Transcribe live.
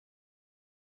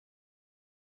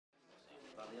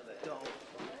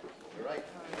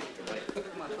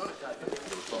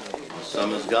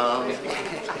Summer's gone,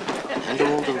 and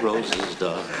all the roses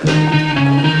dark.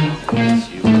 It's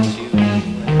you, it's you.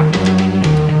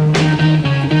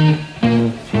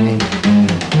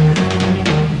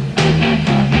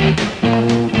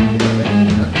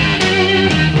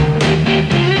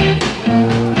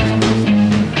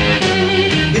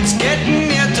 It's getting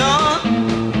near dawn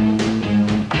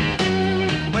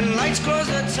when lights close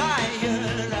the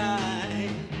tired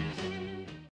eyes.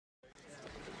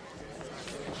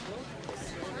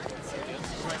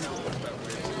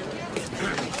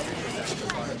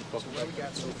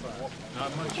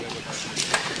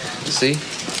 See?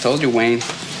 Told you, Wayne.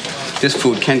 This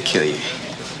food can kill you.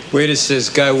 Wait as this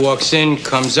guy walks in,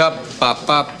 comes up, pop,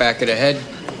 pop, back of the head,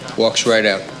 walks right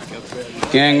out.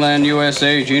 Gangland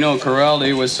USA, Gino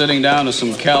Corraldi was sitting down to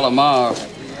some calamari.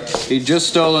 He'd just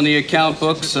stolen the account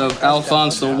books of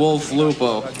Alphonse the Wolf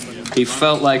Lupo. He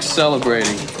felt like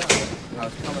celebrating.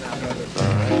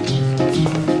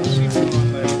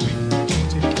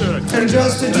 And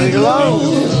just a gigolo,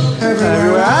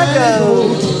 everywhere I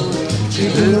go.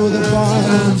 People know the bar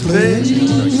I'm playing.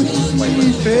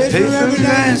 Paid for every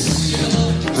dance,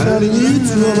 telling you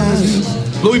to romance.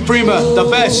 Louis Prima, the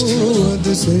best.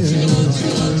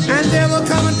 And there will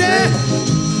come a day,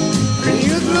 and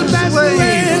youth will pass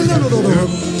away.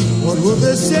 What will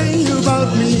they say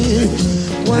about me?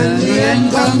 When the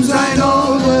end comes, I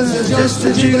know it was just a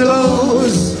gigolo.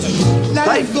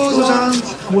 Life goes on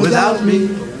without me,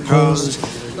 'cause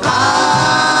I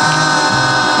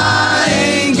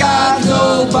ain't got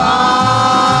nobody.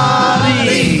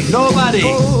 Nobody.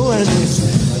 Oh, and there's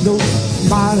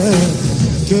nobody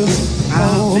just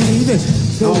for me. There's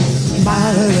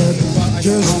nobody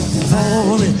just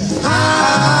for me. I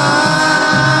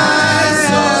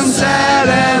am sad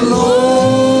and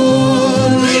lonely.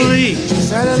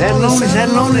 Sad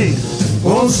lonely.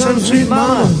 Want some sweet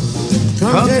mom?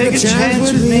 Come take a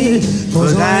chance with me,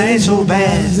 'cause I ain't so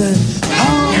bad. So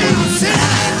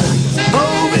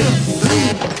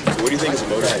what do you think is the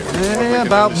motive? Yeah,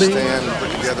 about me.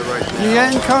 The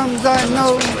end comes, I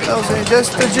know, they'll say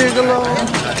just a gigolo.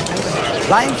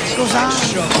 Life goes on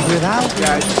without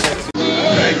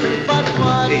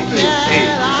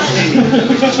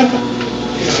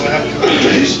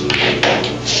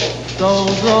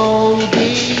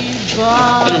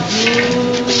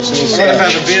Instead of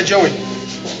having a beer, Joey?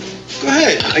 Go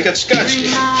ahead. I got scotch.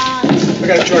 I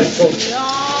got a dry coat.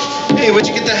 Hey, where'd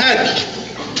you get the hat?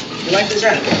 You like this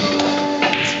hat?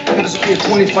 This will be a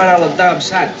 $25 Dobbs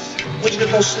hat. Where'd you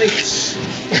get those sneakers?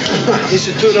 These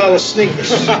are $2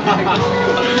 sneakers.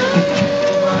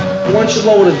 Why don't you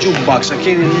lower the jukebox? I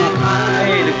can't hear nothing.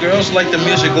 Hey, the girls like the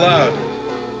music loud.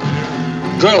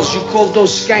 Girls? You call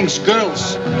those skanks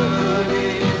girls?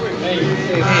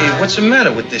 Hey, what's the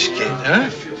matter with this kid, huh?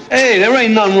 Hey, there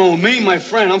ain't nothing wrong with me, my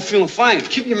friend. I'm feeling fine.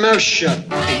 Keep your mouth shut.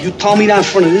 Hey, you told me that in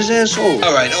front of this asshole.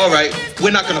 All right.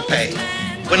 We're not gonna pay.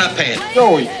 We're not paying.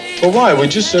 Joey, but why? We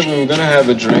just said we were gonna have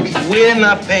a drink. We're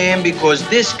not paying because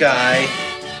this guy's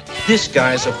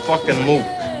a fucking mook.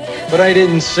 But I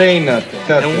didn't say nothing.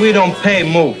 And we don't pay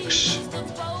mooks.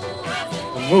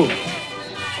 A mook.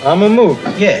 I'm a mook.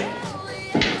 Yeah.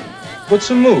 What's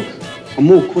a mook? A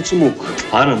mook? What's a mook?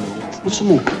 I don't know. What's a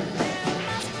mook?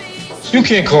 You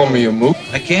can't call me a mook.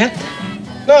 I can't?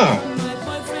 No.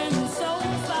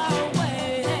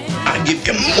 I'll give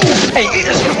you a mook. Hey,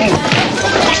 here's a mook.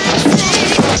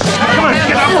 Come on,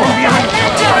 get up.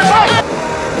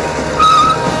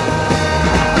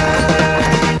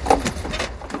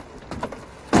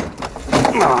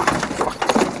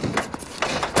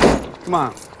 Come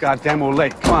on. Goddamn, we're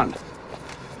late. Come on.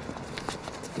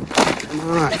 Come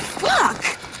on. Fuck!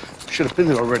 Should have been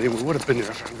there already. We would have been there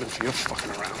if it hadn't been for your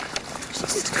fucking around.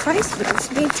 Jesus Christ, but it's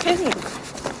maintaining.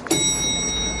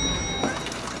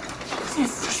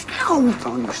 Jesus, ow!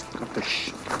 Oh, you stuck the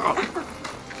shit. Oh.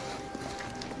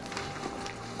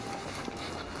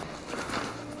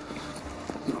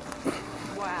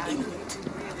 Wow.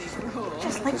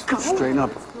 Just let go. Straighten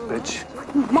up, bitch.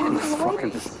 Mom,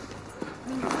 Fucking just...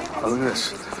 Oh, look at this.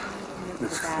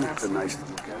 This is nice to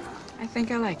look at. I think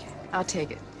I like it. I'll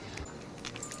take it.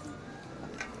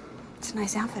 It's a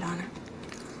nice outfit on her.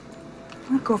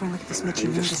 I'm gonna go over and look at this Mitchie.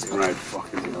 You just stay right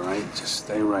fucking here, all right? Just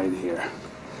stay right here.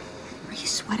 Are you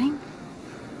sweating?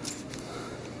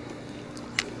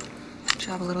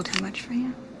 Job a little too much for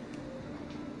you?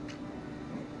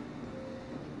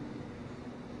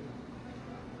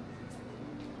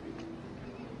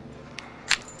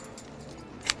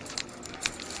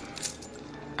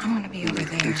 I'm gonna be over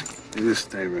there. You just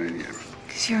stay right here.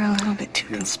 Because you're a little bit too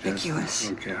conspicuous. I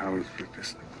don't care how it's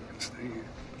just stay here.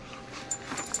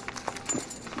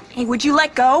 Hey, would you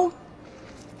let go?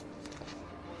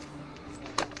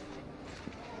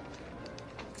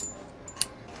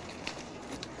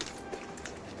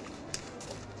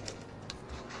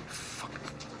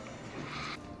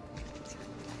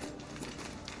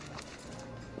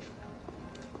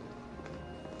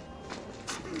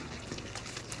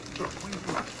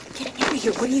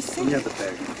 here. What do you think? Give me the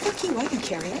bag. Fuck you, I can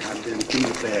carry it. God damn it, give me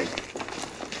the bag.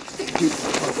 Give me the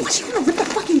fucking What, you gonna rip the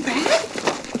fucking bag?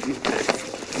 Give me the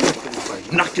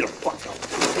bag. Knock you the fuck out.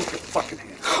 Take your fucking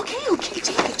hand. Okay,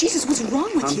 take it. Jesus, what's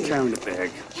wrong with you? I'm carrying the bag.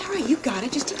 Yeah, right, you got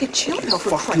it. Just take a chill pill for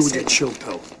Fuck you Christ's with your sake. chill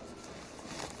pill.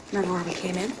 Remember where we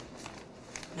came in?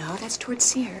 No, that's towards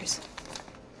Sears.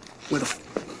 Where the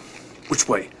which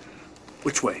way?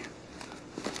 Which way?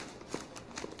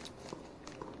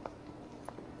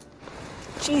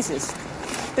 Jesus.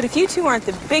 But if you two aren't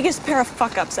the biggest pair of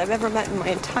fuck-ups I've ever met in my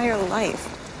entire life,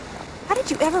 how did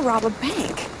you ever rob a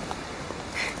bank?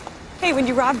 Hey, when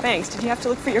you robbed banks, did you have to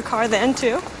look for your car then,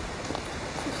 too?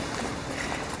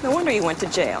 No wonder you went to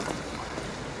jail.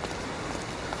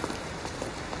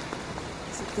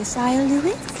 Is it this aisle,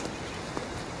 Louis?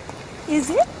 Is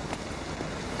it?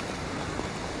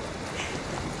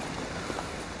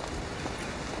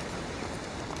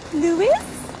 Louis?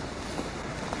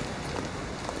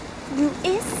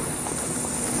 Louis?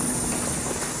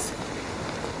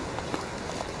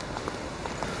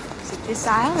 Is it this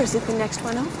aisle or is it the next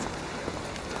one over?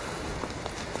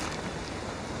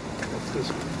 This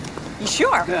one. You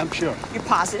sure? Yeah, I'm sure. You're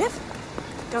positive?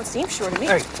 Don't seem sure to me.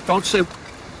 Hey, don't say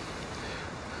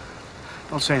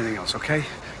anything else, okay?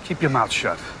 Keep your mouth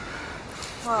shut.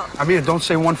 Well, I mean, don't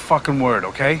say one fucking word,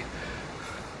 okay?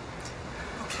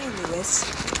 okay, Louis.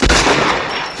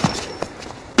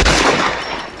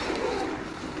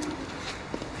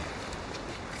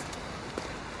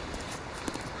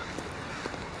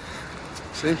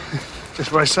 See?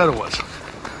 Just where I said it was.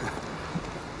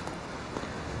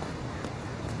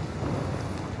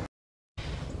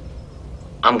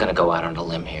 I'm gonna go out on a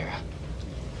limb here.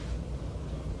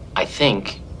 I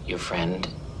think your friend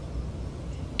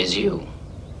is you.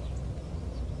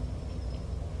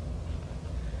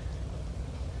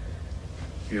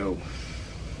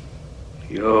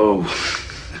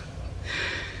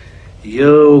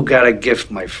 You got a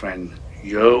gift, my friend.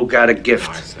 You got a gift.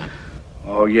 Martha.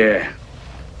 Oh, yeah.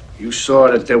 You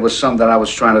saw that there was something that I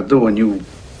was trying to do, and you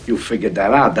figured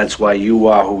that out. That's why you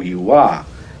are who you are.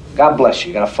 God bless you.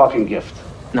 You got a fucking gift.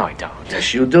 No, I don't.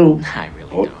 Yes, you do. I really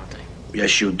don't.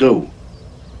 Yes, you do.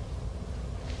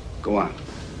 Go on.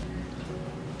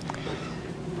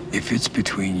 If it's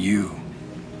between you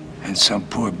and some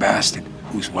poor bastard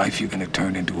whose wife you're gonna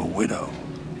turn into a widow,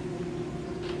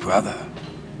 brother,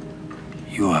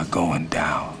 you are going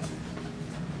down.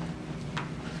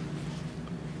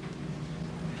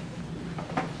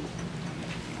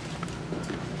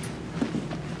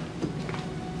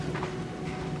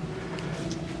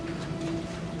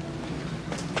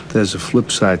 There's a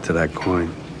flip side to that coin.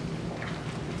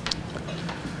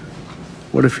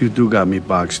 What if you do got me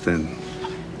boxed in?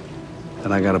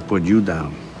 Then I gotta put you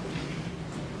down.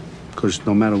 Because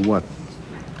no matter what,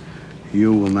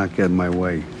 you will not get in my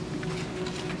way.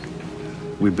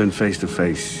 We've been face to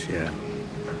face, yeah.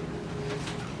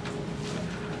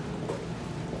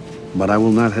 But I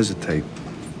will not hesitate.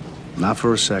 Not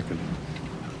for a second.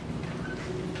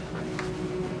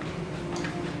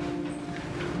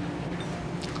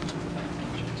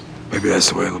 Maybe that's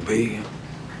the way it'll be.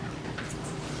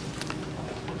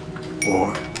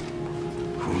 Or,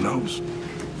 who knows?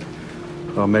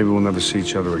 Well, maybe we'll never see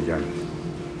each other again.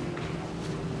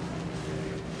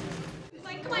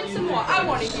 Come on, some more. I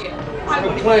want to hear.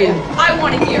 I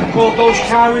want to hear. Called those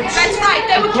carrots? That's right.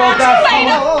 They were carrots. You ate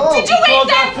them. Did you eat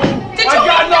them? Did you I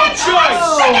got eat no them? choice.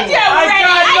 Look at you, I Ray.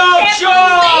 got no can't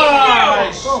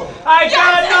choice. believe you. I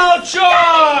got no choice.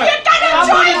 You got no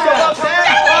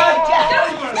choice.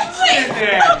 Get in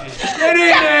there.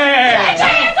 Get your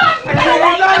hands off me. I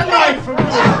got that knife from you.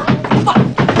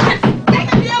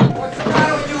 What's the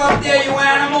matter with you up there, you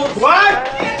animal? What?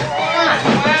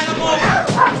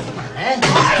 Huh?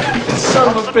 Son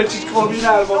of a bitch, he's calling me an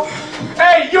animal.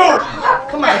 Hey, you!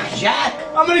 Come on, Jack.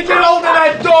 I'm gonna get hold of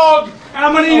that dog and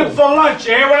I'm gonna eat him for lunch.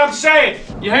 You hear what I'm saying?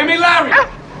 You hear me, Larry?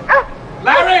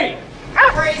 Larry!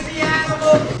 Crazy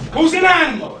animal. Who's an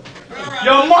animal?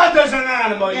 Your mother's an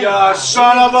animal, you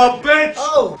son of a bitch!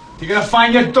 Oh. You're gonna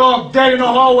find your dog dead in the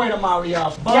hallway tomorrow, you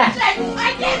bum. Jack.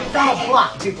 Down a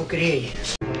block. People could hear you.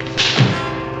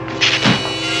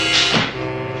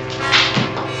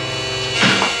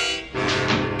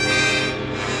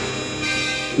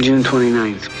 June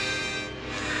 29th.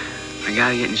 I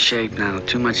gotta get in shape now.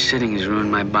 Too much sitting has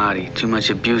ruined my body. Too much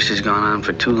abuse has gone on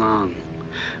for too long.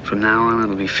 From now on,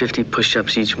 it'll be 50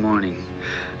 push-ups each morning,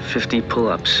 50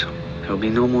 pull-ups. There will be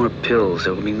no more pills.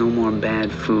 There will be no more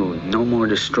bad food. No more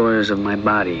destroyers of my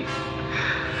body.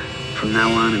 From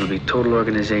now on, it'll be total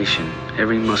organization.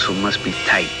 Every muscle must be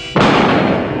tight.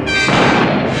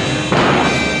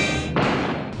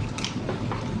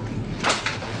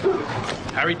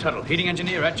 Harry Tuttle, heating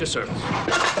engineer at your service.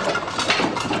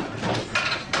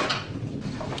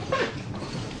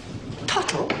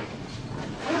 Tuttle?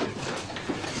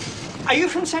 Are you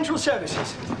from Central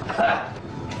Services?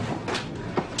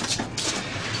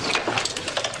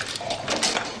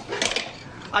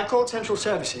 I called Central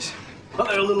Services. Well,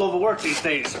 they're a little overworked these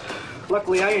days.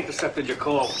 Luckily, I intercepted your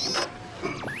call.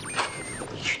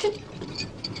 You did...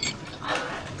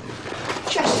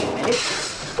 Just a minute.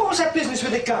 What was that business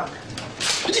with the gun?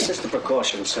 It's just a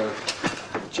precaution, sir.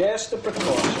 Just a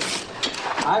precaution.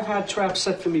 I've had traps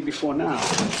set for me before now.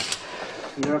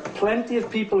 And there are plenty of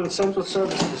people in Central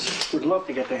Services who'd love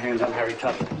to get their hands on Harry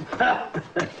Tuttle.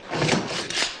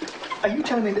 Are you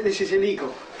telling me that this is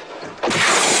illegal?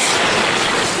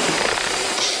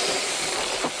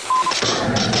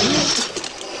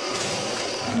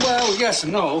 Well, yes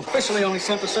and no. Officially, only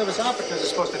Central Service operatives are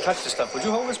supposed to touch the stuff. Would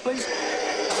you hold this, please?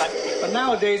 But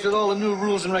nowadays, with all the new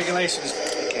rules and regulations,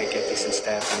 they can't get decent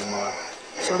staff anymore.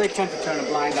 So they tend to turn a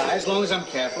blind eye, as long as I'm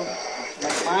careful.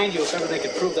 Like, mind you, if ever they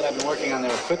could prove that I've been working on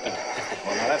their equipment.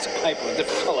 Well, now that's a pipe of a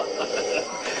different color.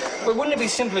 But wouldn't it be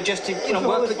simpler just to, you know,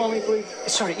 work with... for me, please?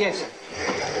 Sorry, yes.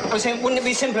 I was saying, wouldn't it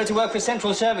be simpler to work for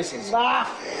Central Services?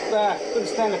 Couldn't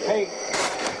stand the pay.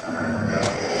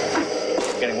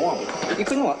 Getting warm. You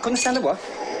couldn't what? Couldn't stand the what?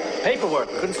 Paperwork.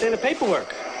 Couldn't stand the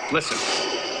paperwork. Listen,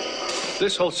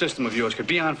 this whole system of yours could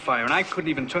be on fire, and I couldn't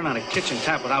even turn on a kitchen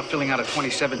tap without filling out a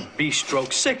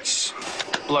 27B/6.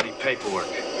 Bloody paperwork.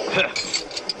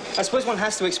 I suppose one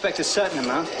has to expect a certain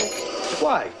amount.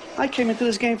 Why? I came into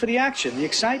this game for the action, the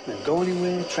excitement. Go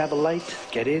anywhere, travel light,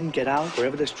 get in, get out,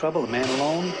 wherever there's trouble, a man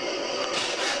alone.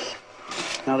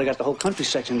 Now they got the whole country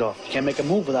sectioned off. You can't make a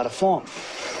move without a form.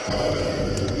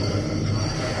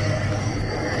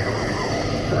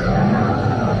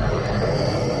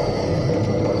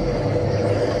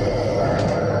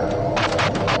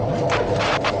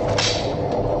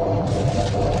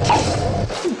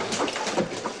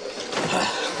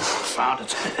 Found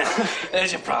it.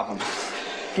 There's your problem.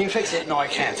 Can you fix it? No, I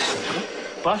can't.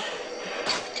 But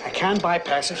I can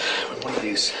bypass it with one of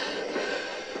these.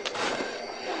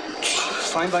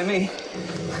 Fine by me.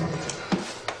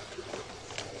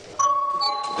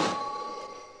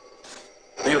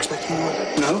 Are you expecting more?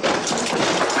 No.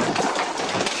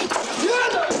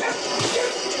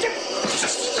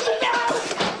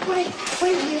 Wait.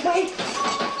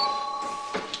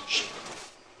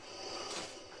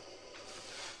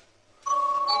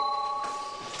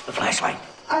 The flashlight.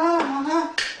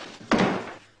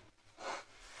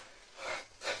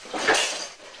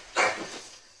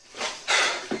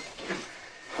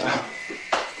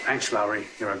 Thanks, Lowry.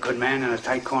 You're a good man in a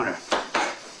tight corner.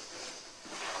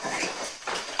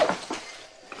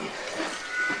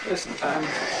 Listen,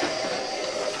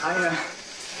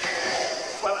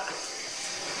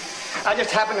 I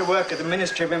just happen to work at the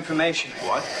Ministry of Information.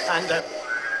 What? And,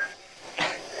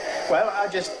 I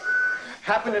just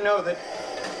happen to know that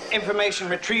Information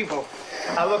Retrieval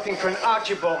are looking for an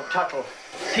Archibald Tuttle,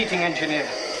 heating engineer.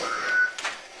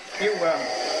 You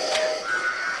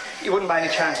wouldn't by any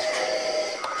chance,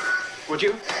 would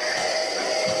you?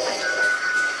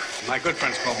 My good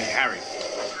friends call me Harry.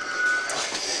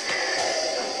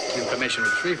 Information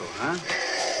retrieval, huh?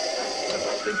 The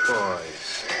big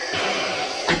boys.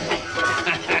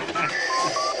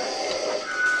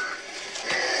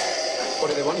 What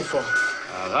do they want you for?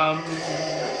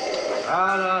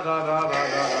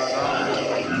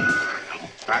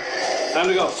 Right, time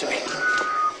to go.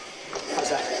 How's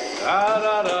that?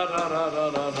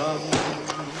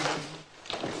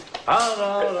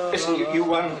 Listen,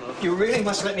 you really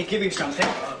must let me give you something.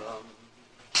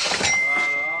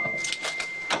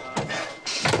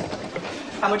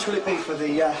 How much will it be for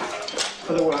the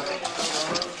work?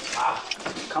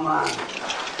 Come on.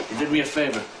 You did me a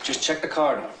favor. Just check the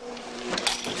card.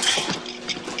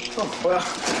 Oh, well,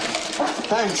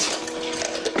 thanks.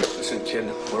 Listen, kid,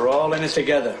 we're all in it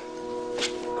together.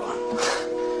 Go on.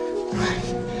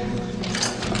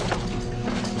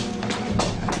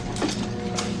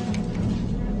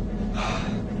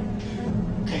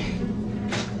 Okay.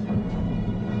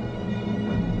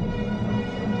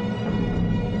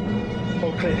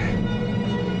 All clear.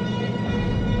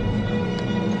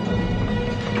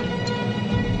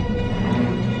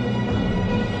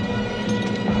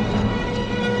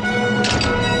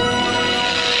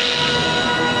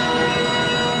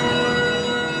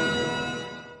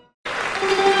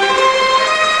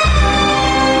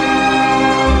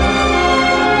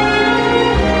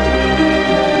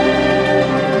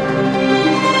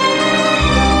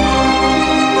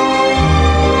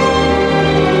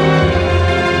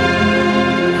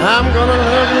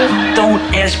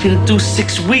 asked me to do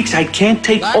 6 weeks. I can't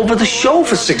take over the show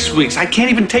for 6 weeks. I can't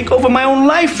even take over my own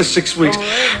life for 6 weeks.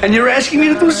 And you're asking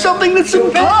me to do something that's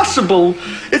impossible.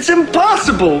 It's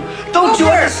impossible. Don't you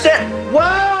understand?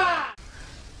 Why?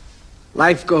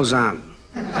 Life goes on.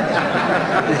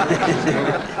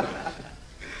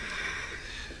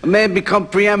 A man become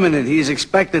preeminent, he is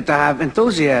expected to have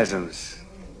enthusiasms.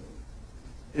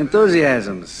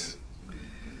 Enthusiasms.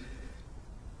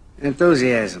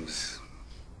 Enthusiasms.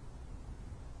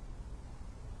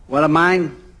 What are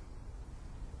mine?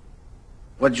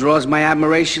 What draws my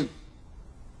admiration?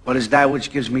 What is that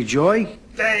which gives me joy?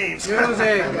 Thanks.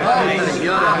 Music.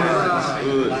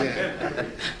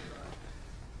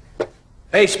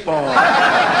 Baseball.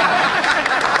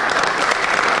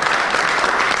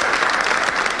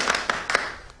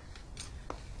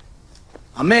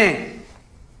 A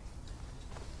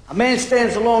man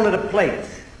stands alone at a plate.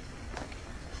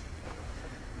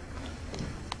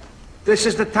 This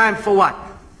is the time for what?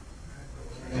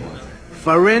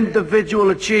 For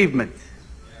individual achievement.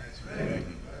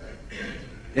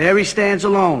 There he stands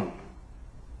alone.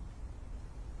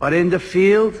 But in the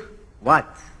field, what?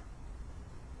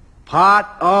 Part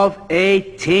of a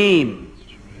team.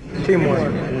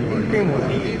 Teamwork.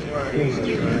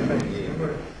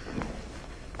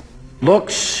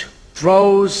 Looks,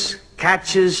 throws,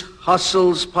 catches,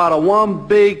 hustles, part of one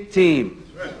big team.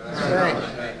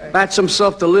 Bats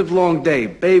himself the livelong day.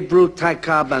 Babe Ruth, Ty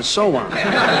Cobb, and so on.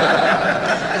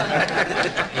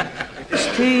 His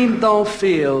team don't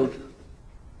field.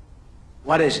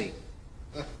 What is he?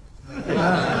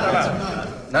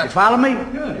 You follow me?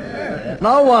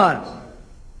 No one.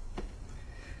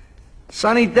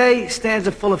 Sunny day, stands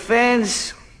are full of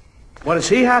fans. What does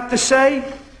he have to say?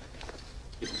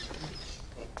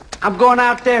 I'm going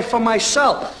out there for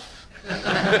myself.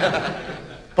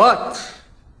 But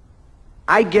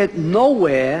I get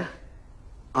nowhere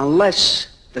unless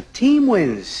the team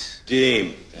wins.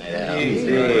 Team.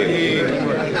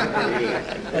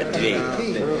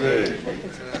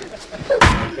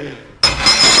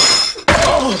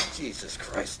 Oh, Jesus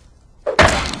Christ.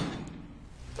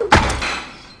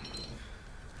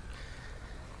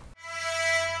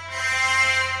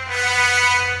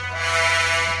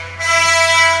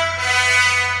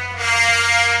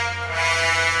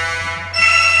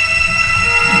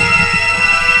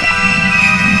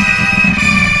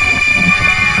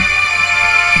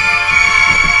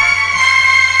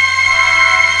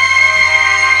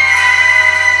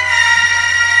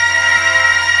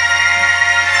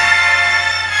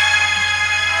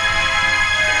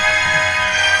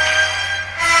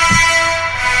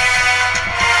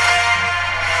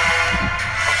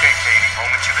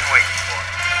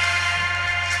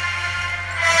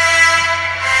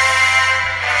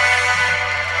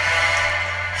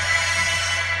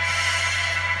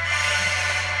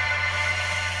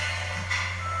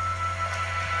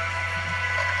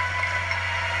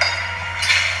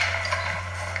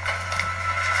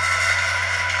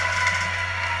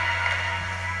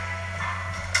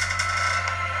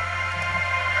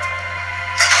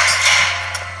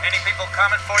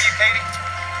 Coming for you, Katie?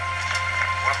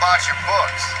 What about your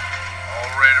books?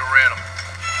 Already read them.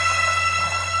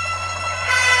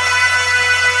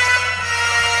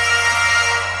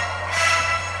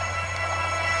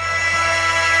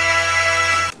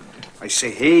 I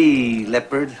say, hey,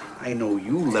 Leopard. I know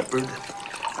you, Leopard.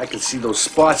 I can see those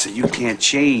spots that you can't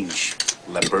change,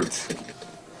 Leopard.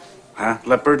 Huh,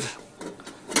 Leopard?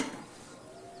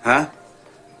 Huh?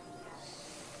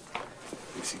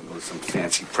 He can go to some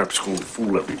fancy prep school and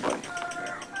fool everybody.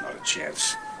 Yeah, not a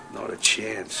chance. Not a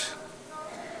chance.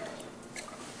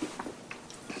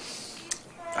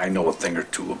 I know a thing or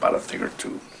two about a thing or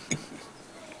two.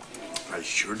 I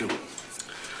sure do.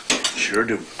 Sure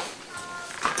do.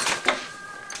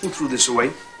 Who threw this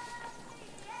away?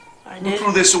 I Who did.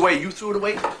 threw this away? You threw it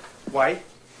away? Why?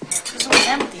 Because it was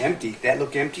empty. Empty. That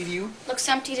look empty to you? Looks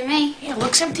empty to me. Yeah,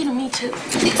 looks empty to me, too.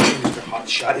 Mr.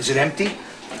 Hotshot, is it empty?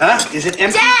 Huh? Is it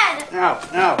empty? Dad! Now.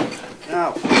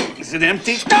 Is it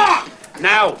empty?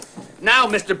 No! Now,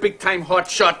 Mr. Big Time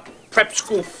Hotshot Prep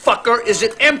School fucker, is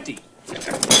it empty?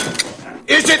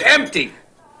 Is it empty?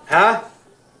 Huh?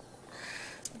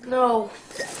 No.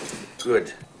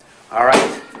 Good. All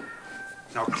right.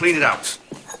 Now clean it out.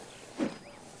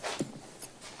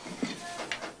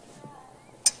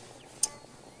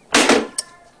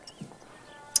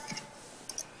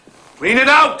 Clean it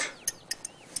out!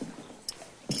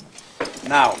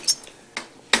 Now,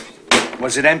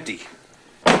 was it empty?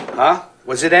 Huh?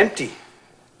 Was it empty?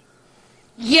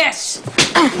 Yes!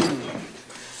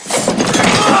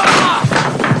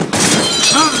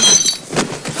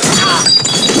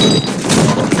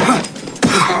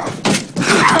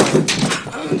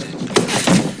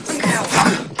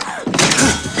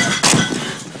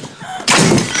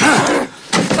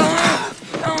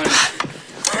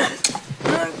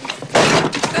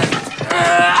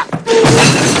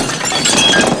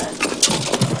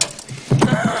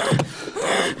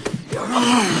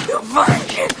 You fucking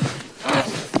kid.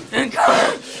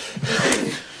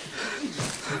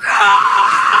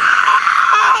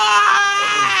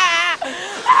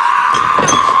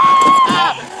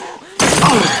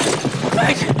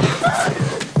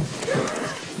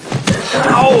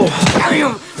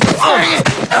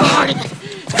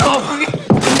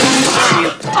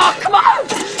 Oh, come on!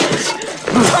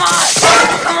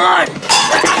 Come on!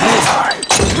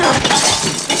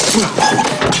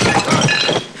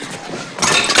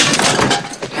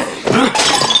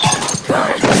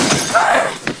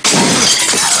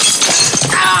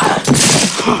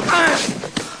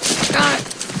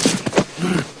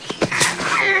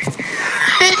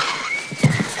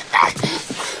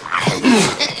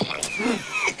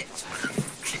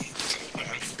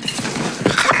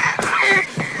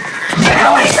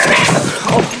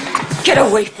 Get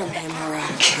away from him or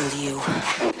I'll kill you.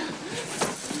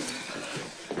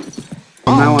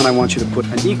 From now on, I want you to put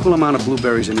an equal amount of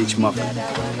blueberries in each muffin.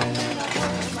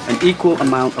 An equal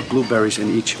amount of blueberries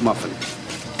in each muffin.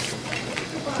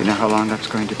 You know how long that's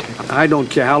going to take? I don't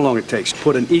care how long it takes.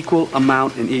 Put an equal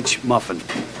amount in each muffin.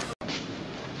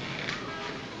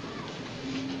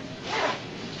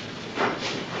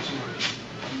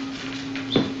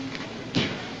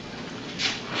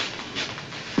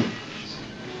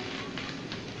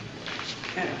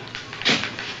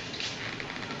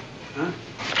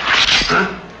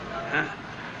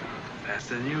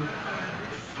 Faster than you.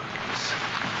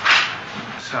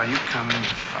 Saw you coming.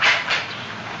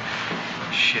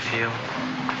 Shit heel.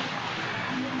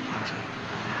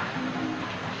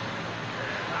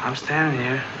 I'm standing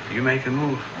here. You make the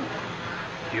move.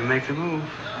 You make the move.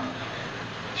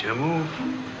 It's your move.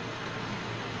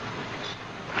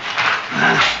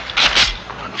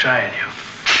 I'm trying you.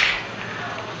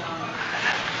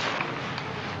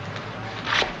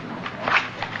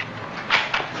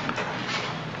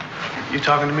 You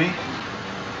talking to me?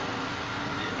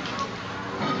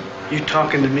 You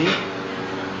talking to me?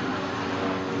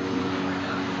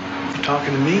 You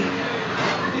talking to me?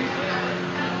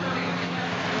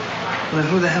 Well, then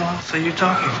who the hell else are you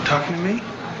talking to? Talking to me?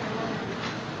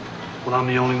 Well, I'm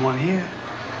the only one here.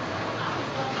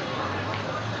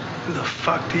 Who the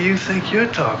fuck do you think you're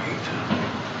talking to?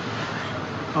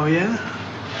 Oh, yeah?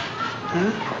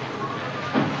 Huh?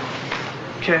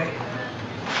 Okay.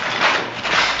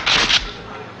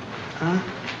 Huh?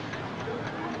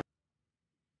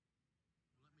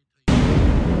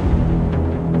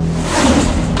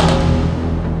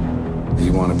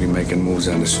 You want to be making moves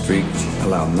on the street,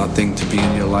 allow nothing to be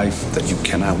in your life that you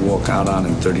cannot walk out on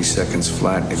in 30 seconds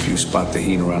flat if you spot the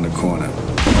heat around the corner.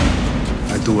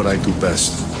 I do what I do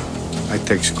best. I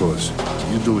take scores.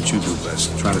 You do what you do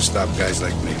best, trying to stop guys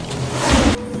like me.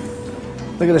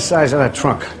 Look at the size of that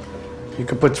trunk. You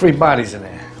could put 3 bodies in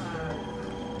there.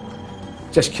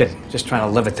 Just kidding. Just trying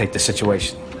to levitate the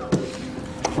situation.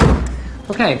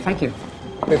 Okay, thank you.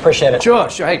 We appreciate it. Sure.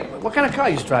 Hey, what kind of car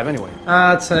you drive anyway?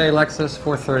 It's a Lexus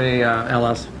 430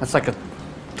 LS. That's like a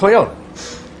Toyota.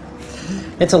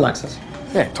 It's a Lexus.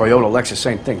 Yeah, Toyota, Lexus,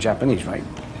 same thing. Japanese, right?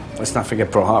 Let's not forget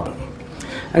Pearl Harbor.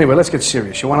 Anyway, let's get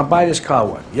serious. You want to buy this car,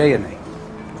 what? Yay or nay?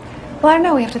 Well, I don't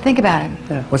know. We have to think about it.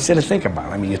 Yeah. What's there to think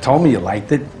about? I mean, you told me you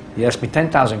liked it. You asked me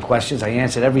 10,000 questions. I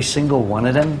answered every single one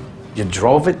of them. You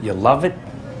drove it. You love it.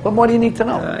 What more do you need to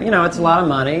know? You know, it's a lot of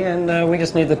money, and we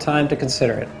just need the time to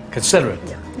consider it. Consider it?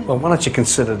 Yeah. Well, why don't you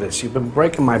consider this? You've been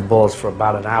breaking my balls for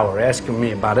about an hour, asking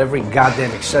me about every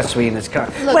goddamn accessory in this car.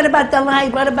 Look, what about the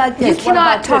light? What about this? You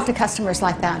cannot talk to customers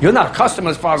like that. You're not a customer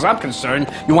as far as I'm concerned.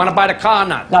 You want to buy the car or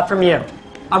not? Not from you.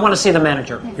 I want to see the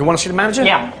manager. You want to see the manager?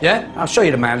 Yeah. Yeah? I'll show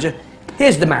you the manager.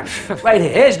 Here's the manager. Right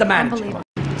here. Here's the manager.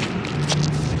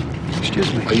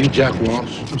 Excuse me. Are you Jack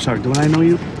Walsh? I'm sorry, do I know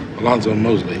you? Alonzo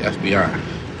Mosley, FBI.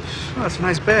 Oh, that's a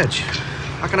nice badge.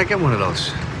 How can I get one of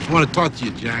those? I want to talk to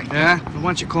you, Jack. Yeah? Well, why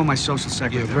don't you call my social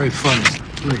secretary? You're very funny.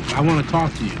 Please. I want to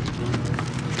talk to you.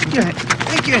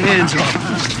 Take your hands off.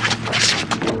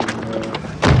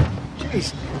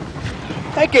 Jeez.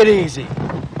 Take it easy.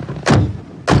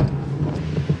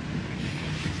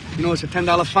 You know it's a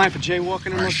 $10 fine for jaywalking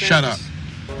in Los Angeles? Shut up.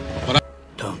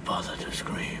 Don't bother to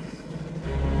scream.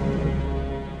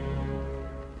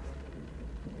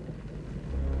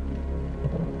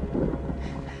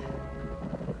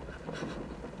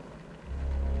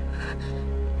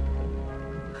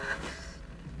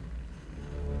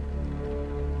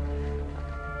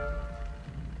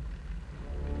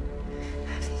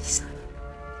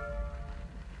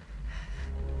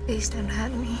 Please don't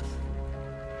hurt me.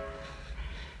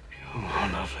 You're more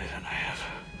lovely than I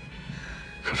ever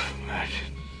could have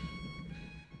imagined.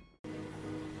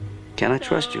 Can I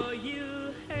trust you?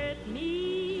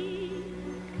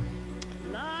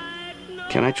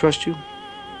 Can I trust you?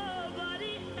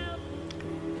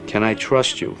 Can I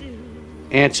trust you?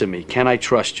 Answer me. Can I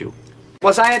trust you?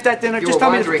 Was I at that dinner? You Just were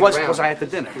tell me. wandering Was around. I at the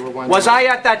dinner? You were wandering. Was I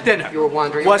at that dinner? You were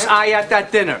wandering. Was around. I at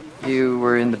that dinner? You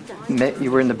were in the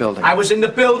building. I was in the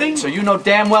building, so you know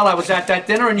damn well I was at that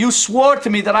dinner, and you swore to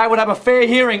me that I would have a fair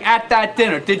hearing at that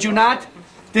dinner. Did you not?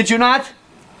 Did you not?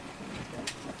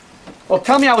 Well,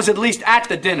 tell me I was at least at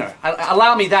the dinner.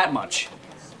 Allow me that much.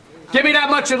 Give me that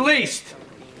much at least.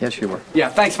 Yes, you were. Yeah,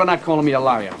 thanks for not calling me a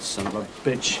liar, son of a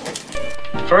bitch.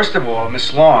 First of all,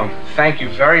 Miss Long, thank you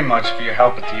very much for your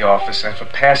help at the office and for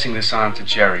passing this on to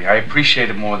Jerry. I appreciate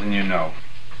it more than you know.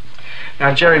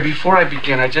 Now, Jerry, before I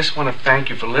begin, I just want to thank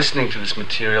you for listening to this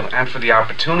material and for the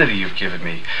opportunity you've given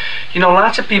me. You know,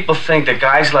 lots of people think that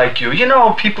guys like you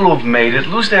know, people who've made it,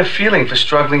 lose their feeling for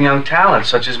struggling young talent,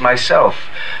 such as myself.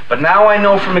 But now I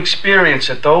know from experience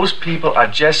that those people are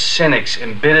just cynics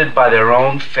embittered by their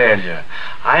own failure.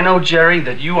 I know, Jerry,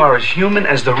 that you are as human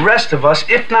as the rest of us,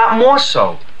 if not more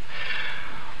so.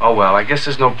 Oh, well, I guess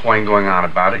there's no point going on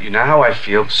about it. You know how I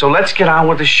feel. So let's get on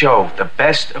with the show, The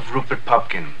Best of Rupert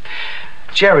Pupkin.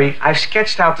 Jerry, I've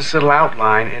sketched out this little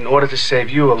outline in order to save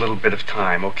you a little bit of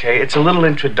time, okay? It's a little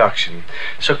introduction.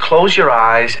 So close your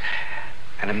eyes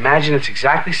and imagine it's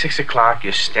exactly 6 o'clock,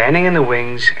 you're standing in the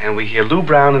wings, and we hear Lou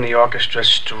Brown and the orchestra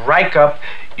strike up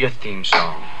your theme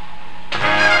song.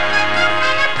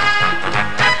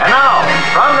 And now,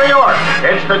 from New York,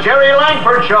 it's the Jerry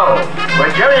Langford Show,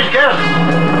 with Jerry's guests,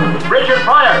 Richard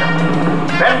Pryor,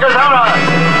 Ben Gazzara,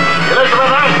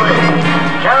 Elizabeth Ashley,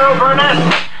 Carol Burnett,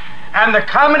 and the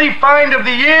comedy find of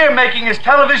the year, making his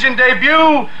television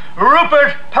debut,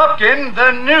 Rupert Pupkin,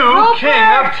 the new king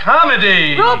of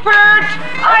comedy. Rupert!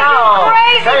 Are you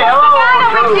crazy? Say What's hello the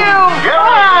matter to with you?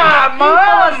 Jerry. People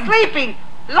are sleeping.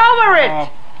 Lower it.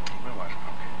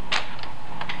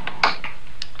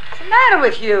 What's the matter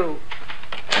with you?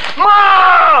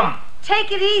 Mom!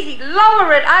 Take it easy.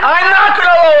 Lower it. I'm not going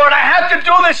to lower it. I have to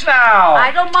do this now.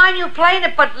 I don't mind you playing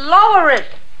it, but lower it.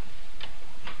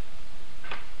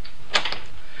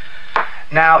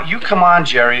 Now, you come on,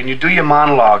 Jerry, and you do your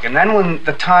monologue, and then when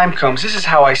the time comes, this is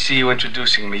how I see you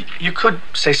introducing me. You could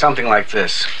say something like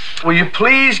this. Will you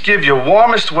please give your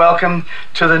warmest welcome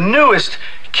to the newest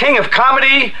king of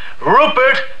comedy,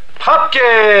 Rupert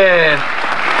Pupkin.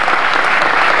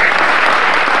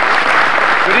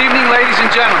 Good evening, ladies and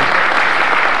gentlemen.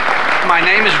 My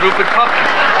name is Rupert Pupkin.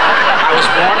 I was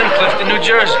born in Clifton, New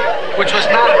Jersey, which was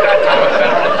not at that time a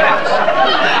federal offense.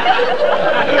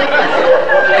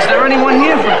 Is there anyone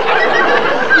here from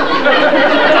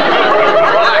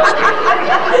Relax.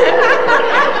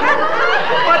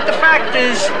 But the fact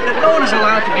is that no one is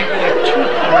allowed to be really too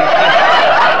poor in Clifton.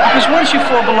 Because once you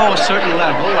fall below a certain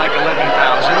level, like 11,000,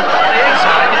 they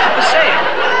exile you to Passaic.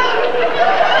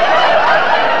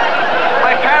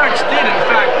 My parents did, in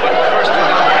fact, put the first 2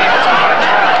 down payments on my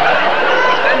childhood.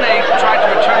 But then they tried to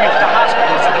return me to the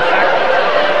hospital as a de facto.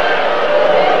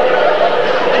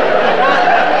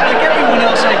 Like everyone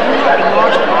else, I grew up in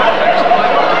large part thanks to my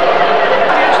mother.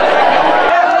 Here's the thing.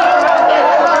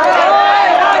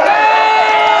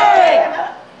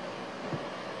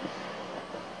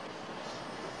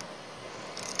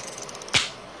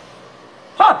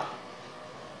 Huh!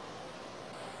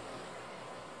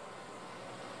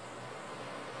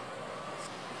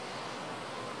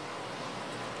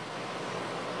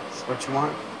 Is this what you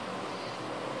want?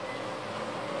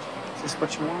 Is this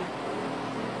what you want?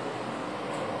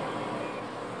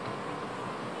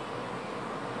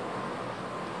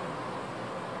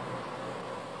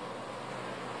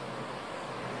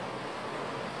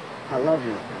 I love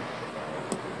you.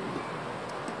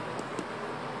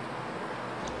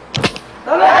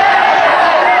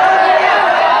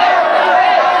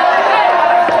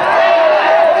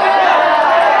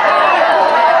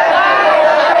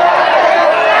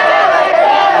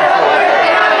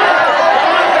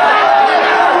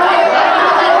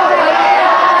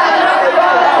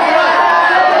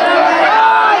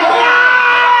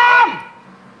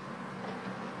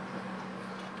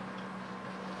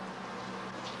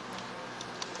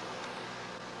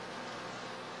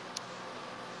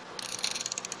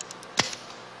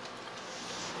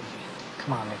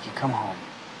 Come on, Nicky, come home.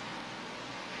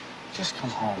 Just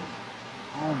come home.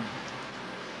 Home.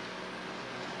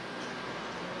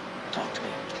 Talk to me.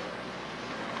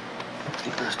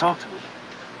 Nicholas, talk to me.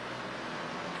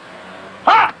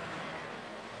 Ah!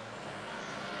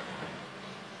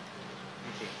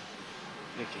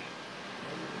 Nicky.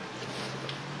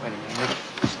 Wait a minute, Nicky.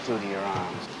 Just do to your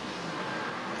arms.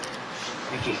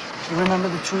 Nicky, you remember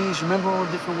the trees? Remember all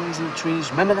the different ways in the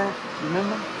trees? Remember that?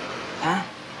 Remember? Huh?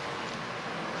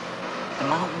 The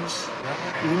mountains? Yeah.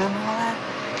 You remember all that?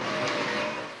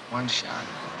 One shot.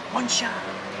 One shot.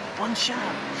 One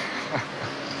shot.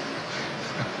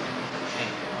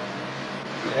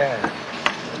 Yeah.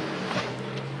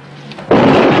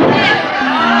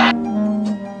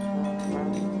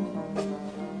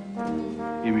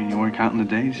 You mean you weren't counting the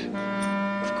days?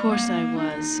 Of course I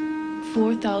was.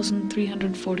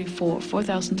 4,344,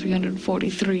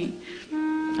 4,343.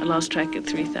 I lost track at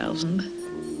 3,000.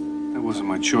 That wasn't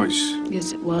my choice.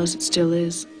 Yes, it was. It still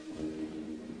is.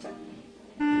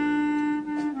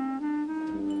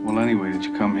 Well, anyway, did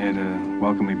you come here to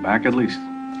welcome me back at least?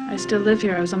 I still live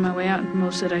here. I was on my way out, and Mo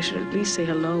said I should at least say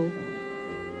hello.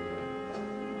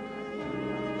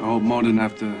 I hope Mo didn't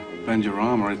have to bend your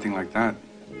arm or anything like that.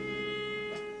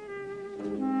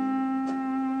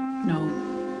 No.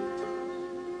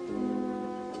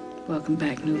 Welcome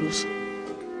back, Noodles.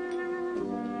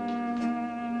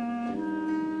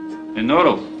 Hey,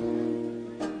 Noodles.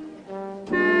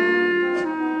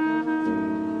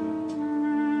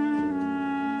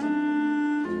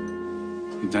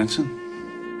 You dancing?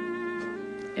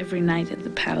 Every night at the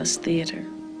Palace Theater.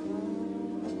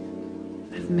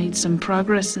 I've made some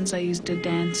progress since I used to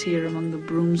dance here among the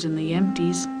brooms and the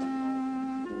empties.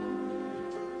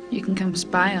 You can come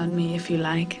spy on me if you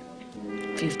like,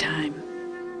 if you have time.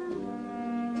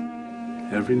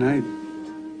 Every night?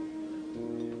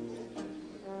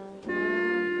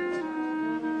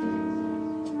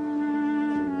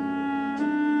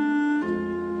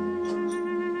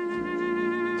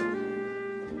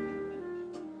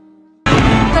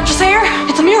 Dr. Sayer,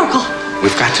 it's a miracle.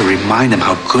 We've got to remind them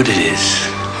how good it is.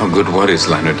 How good what is,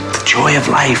 Leonard? The joy of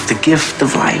life, the gift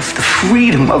of life, the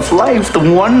freedom of life, the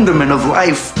wonderment of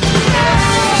life.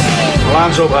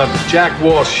 Alonzo, Jack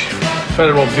Walsh,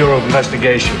 Federal Bureau of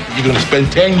Investigation. You're going to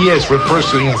spend 10 years for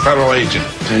impersonating a federal agent.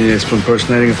 10 years for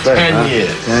impersonating a fed, 10 huh?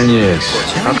 years. 10 years.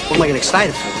 What am I getting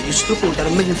excited for? Are you stupid? We got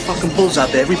a million fucking bulls out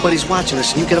there. Everybody's watching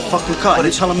us, and you get a fucking car.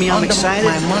 You're telling me I'm excited?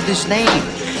 My mother's name.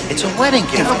 It's a wedding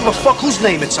gift. I don't give a fuck whose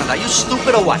name it's under. Are you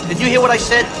stupid or what? Did you hear what I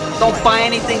said? Don't buy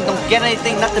anything, don't get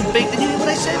anything, nothing big. Did you hear what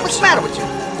I said? What's the matter with you?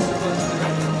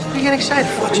 What are you getting excited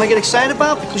for? What am I getting excited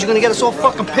about? Because you're gonna get us all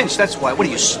fucking pinched, that's why. What are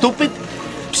you, stupid?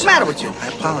 What's the matter with you? I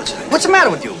apologize. What's the matter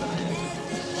with you?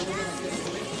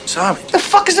 Sorry. What the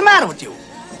fuck is the matter with you?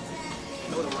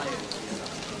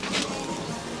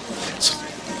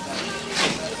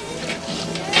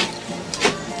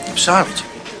 I'm sorry, Jimmy.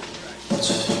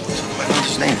 It's my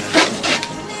mother's name.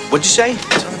 What'd you say?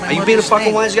 Are you being a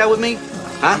fucking wise guy with me?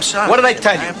 Huh? I'm sorry. What did I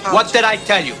tell you? What did I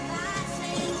tell you?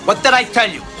 What did I tell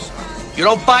you? You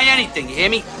don't buy anything, you hear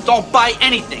me? Don't buy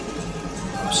anything.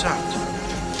 I'm sorry, Jimmy.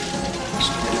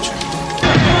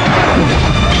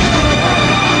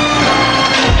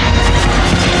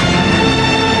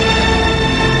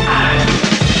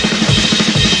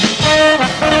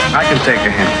 I can take a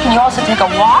hint. Can you also take a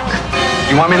walk?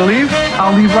 You want me to leave?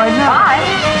 I'll leave right now. Bye.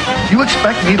 You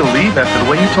expect me to leave after the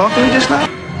way you talked to me just now?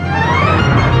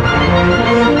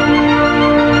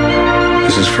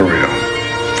 This is for real.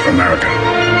 For America.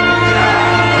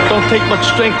 Don't take much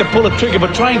strength to pull a trigger,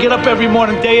 but try and get up every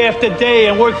morning, day after day,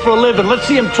 and work for a living. Let's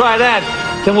see him try that.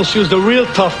 Then we'll choose the real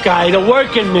tough guy. The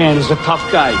working man is the tough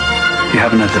guy. You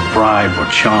haven't had to bribe or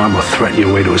charm or threaten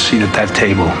your way to a seat at that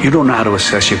table. You don't know how to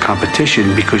assess your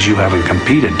competition because you haven't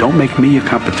competed. Don't make me your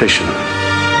competition.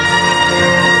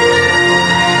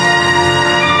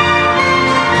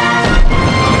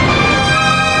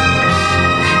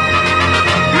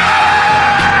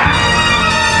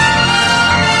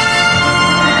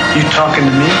 You talking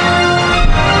to me?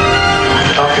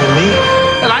 Talking to me?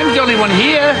 Well, I'm the only one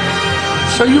here,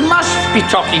 so you must be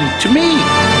talking to me.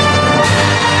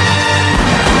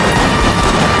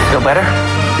 Feel better?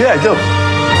 Yeah, I do.